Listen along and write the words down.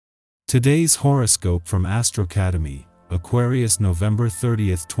Today's horoscope from Astrocademy, Aquarius November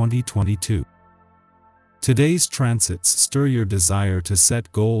 30th, 2022. Today's transits stir your desire to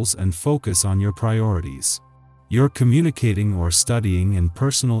set goals and focus on your priorities. You're communicating or studying in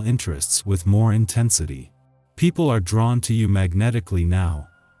personal interests with more intensity. People are drawn to you magnetically now,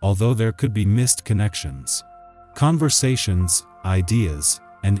 although there could be missed connections. Conversations, ideas,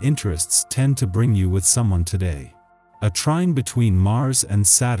 and interests tend to bring you with someone today. A trine between Mars and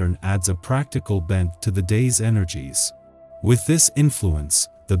Saturn adds a practical bent to the day's energies. With this influence,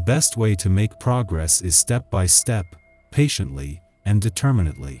 the best way to make progress is step by step, patiently, and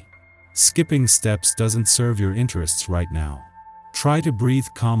determinedly. Skipping steps doesn't serve your interests right now. Try to breathe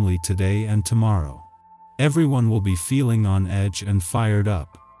calmly today and tomorrow. Everyone will be feeling on edge and fired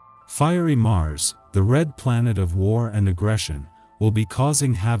up. Fiery Mars, the red planet of war and aggression, will be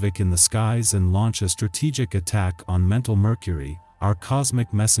causing havoc in the skies and launch a strategic attack on mental Mercury, our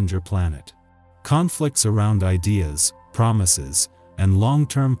cosmic messenger planet. Conflicts around ideas, promises, and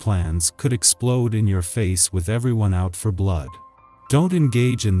long-term plans could explode in your face with everyone out for blood. Don't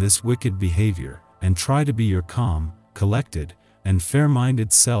engage in this wicked behavior, and try to be your calm, collected, and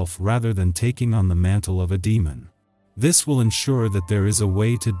fair-minded self rather than taking on the mantle of a demon. This will ensure that there is a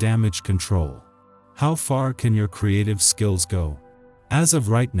way to damage control. How far can your creative skills go? As of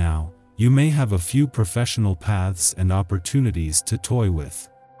right now, you may have a few professional paths and opportunities to toy with.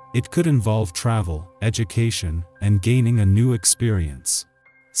 It could involve travel, education, and gaining a new experience.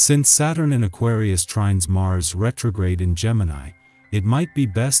 Since Saturn in Aquarius trines Mars retrograde in Gemini, it might be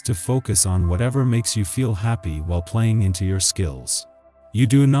best to focus on whatever makes you feel happy while playing into your skills. You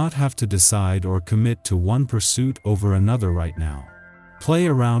do not have to decide or commit to one pursuit over another right now. Play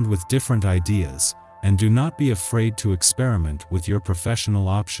around with different ideas, and do not be afraid to experiment with your professional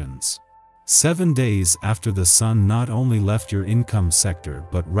options. 7 days after the Sun not only left your income sector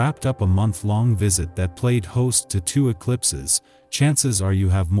but wrapped up a month-long visit that played host to 2 eclipses, chances are you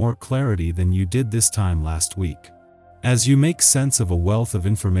have more clarity than you did this time last week. As you make sense of a wealth of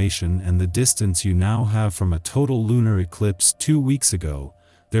information and the distance you now have from a total lunar eclipse 2 weeks ago,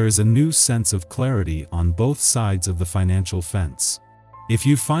 there is a new sense of clarity on both sides of the financial fence. If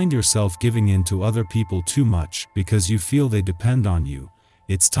you find yourself giving in to other people too much because you feel they depend on you,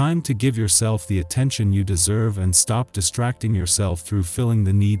 it's time to give yourself the attention you deserve and stop distracting yourself through filling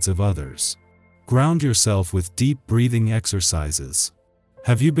the needs of others. Ground yourself with deep breathing exercises.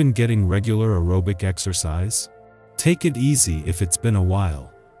 Have you been getting regular aerobic exercise? Take it easy if it's been a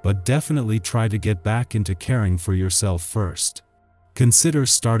while, but definitely try to get back into caring for yourself first. Consider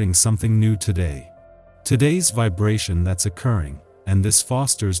starting something new today. Today's vibration that's occurring, and this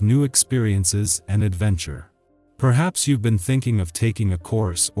fosters new experiences and adventure. Perhaps you've been thinking of taking a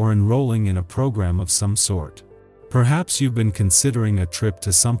course or enrolling in a program of some sort. Perhaps you've been considering a trip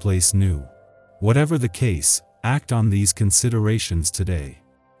to someplace new. Whatever the case, act on these considerations today.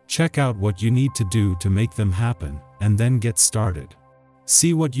 Check out what you need to do to make them happen, and then get started.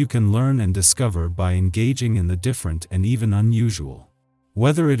 See what you can learn and discover by engaging in the different and even unusual.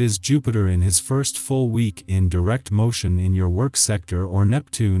 Whether it is Jupiter in his first full week in direct motion in your work sector or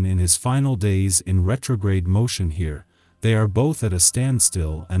Neptune in his final days in retrograde motion here, they are both at a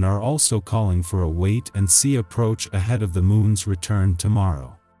standstill and are also calling for a wait-and-see approach ahead of the moon's return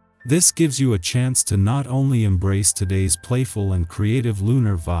tomorrow. This gives you a chance to not only embrace today's playful and creative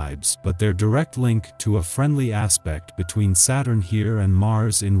lunar vibes but their direct link to a friendly aspect between Saturn here and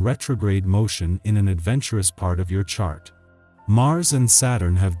Mars in retrograde motion in an adventurous part of your chart. Mars and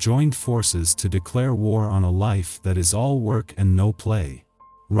Saturn have joined forces to declare war on a life that is all work and no play.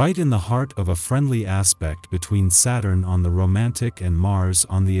 Right in the heart of a friendly aspect between Saturn on the romantic and Mars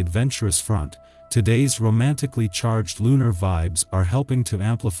on the adventurous front, today's romantically charged lunar vibes are helping to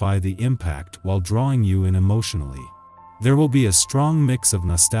amplify the impact while drawing you in emotionally. There will be a strong mix of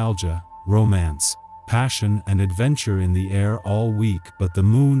nostalgia, romance, passion, and adventure in the air all week, but the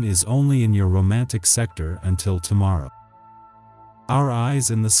moon is only in your romantic sector until tomorrow. Our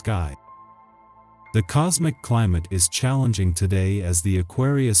eyes in the sky. The cosmic climate is challenging today as the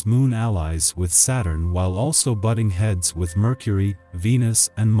Aquarius moon allies with Saturn while also butting heads with Mercury, Venus,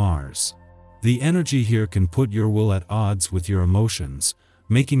 and Mars. The energy here can put your will at odds with your emotions,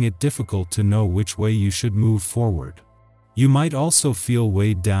 making it difficult to know which way you should move forward. You might also feel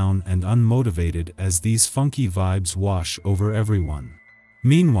weighed down and unmotivated as these funky vibes wash over everyone.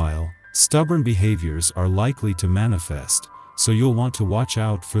 Meanwhile, stubborn behaviors are likely to manifest, so you'll want to watch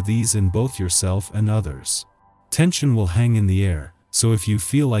out for these in both yourself and others. Tension will hang in the air, so if you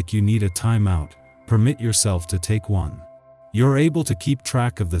feel like you need a timeout, permit yourself to take one. You're able to keep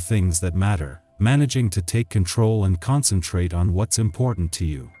track of the things that matter, managing to take control and concentrate on what's important to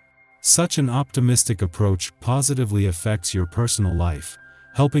you. Such an optimistic approach positively affects your personal life,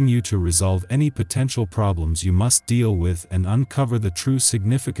 helping you to resolve any potential problems you must deal with and uncover the true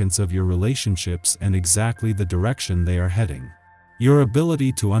significance of your relationships and exactly the direction they are heading. Your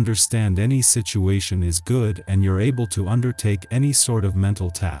ability to understand any situation is good and you're able to undertake any sort of mental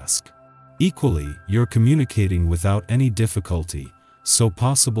task. Equally, you're communicating without any difficulty, so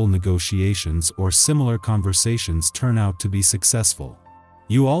possible negotiations or similar conversations turn out to be successful.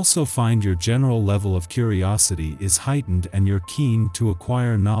 You also find your general level of curiosity is heightened and you're keen to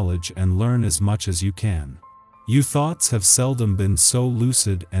acquire knowledge and learn as much as you can. Your thoughts have seldom been so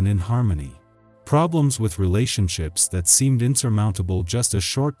lucid and in harmony. Problems with relationships that seemed insurmountable just a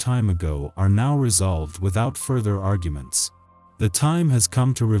short time ago are now resolved without further arguments. The time has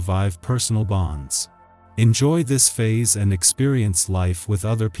come to revive personal bonds. Enjoy this phase and experience life with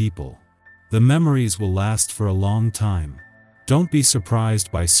other people. The memories will last for a long time. Don't be surprised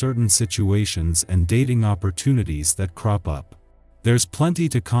by certain situations and dating opportunities that crop up. There's plenty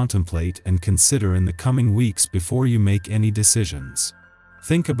to contemplate and consider in the coming weeks before you make any decisions.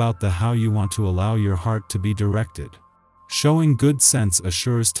 Think about how you want to allow your heart to be directed. Showing good sense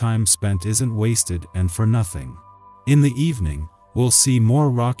assures time spent isn't wasted and for nothing. In the evening, we'll see more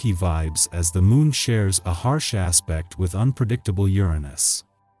rocky vibes as the moon shares a harsh aspect with unpredictable Uranus.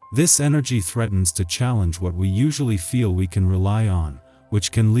 This energy threatens to challenge what we usually feel we can rely on, which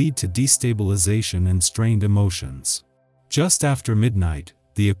can lead to destabilization and strained emotions. Just after midnight,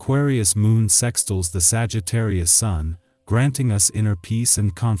 the Aquarius moon sextiles the Sagittarius sun, granting us inner peace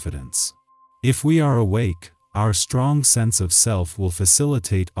and confidence. If we are awake, our strong sense of self will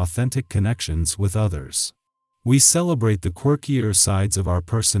facilitate authentic connections with others. We celebrate the quirkier sides of our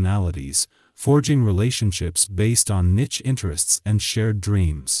personalities, forging relationships based on niche interests and shared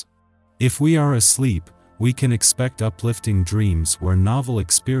dreams. If we are asleep, we can expect uplifting dreams where novel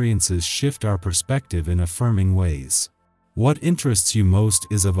experiences shift our perspective in affirming ways. What interests you most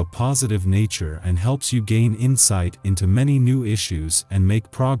is of a positive nature and helps you gain insight into many new issues and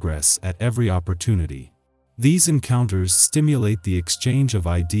make progress at every opportunity. These encounters stimulate the exchange of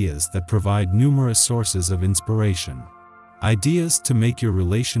ideas that provide numerous sources of inspiration. Ideas to make your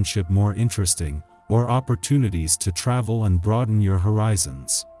relationship more interesting, or opportunities to travel and broaden your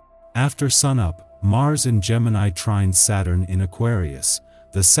horizons. After sunup, Mars in Gemini trines Saturn in Aquarius,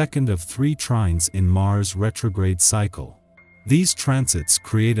 the second of 3 trines in Mars' retrograde cycle. These transits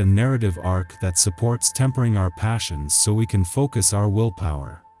create a narrative arc that supports tempering our passions so we can focus our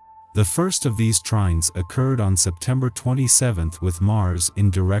willpower. The first of these trines occurred on September 27th with Mars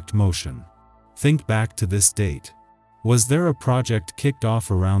in direct motion. Think back to this date. Was there a project kicked off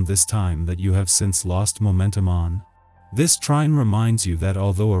around this time that you have since lost momentum on? This trine reminds you that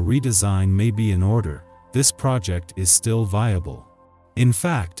although a redesign may be in order, this project is still viable. In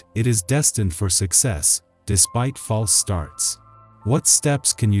fact, it is destined for success, despite false starts. What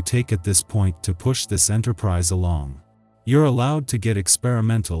steps can you take at this point to push this enterprise along? You're allowed to get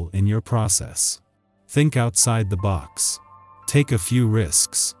experimental in your process. Think outside the box. Take a few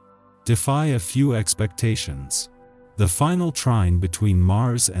risks. Defy a few expectations. The final trine between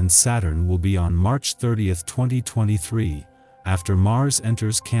Mars and Saturn will be on March 30th, 2023, after Mars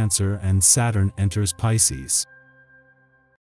enters Cancer and Saturn enters Pisces.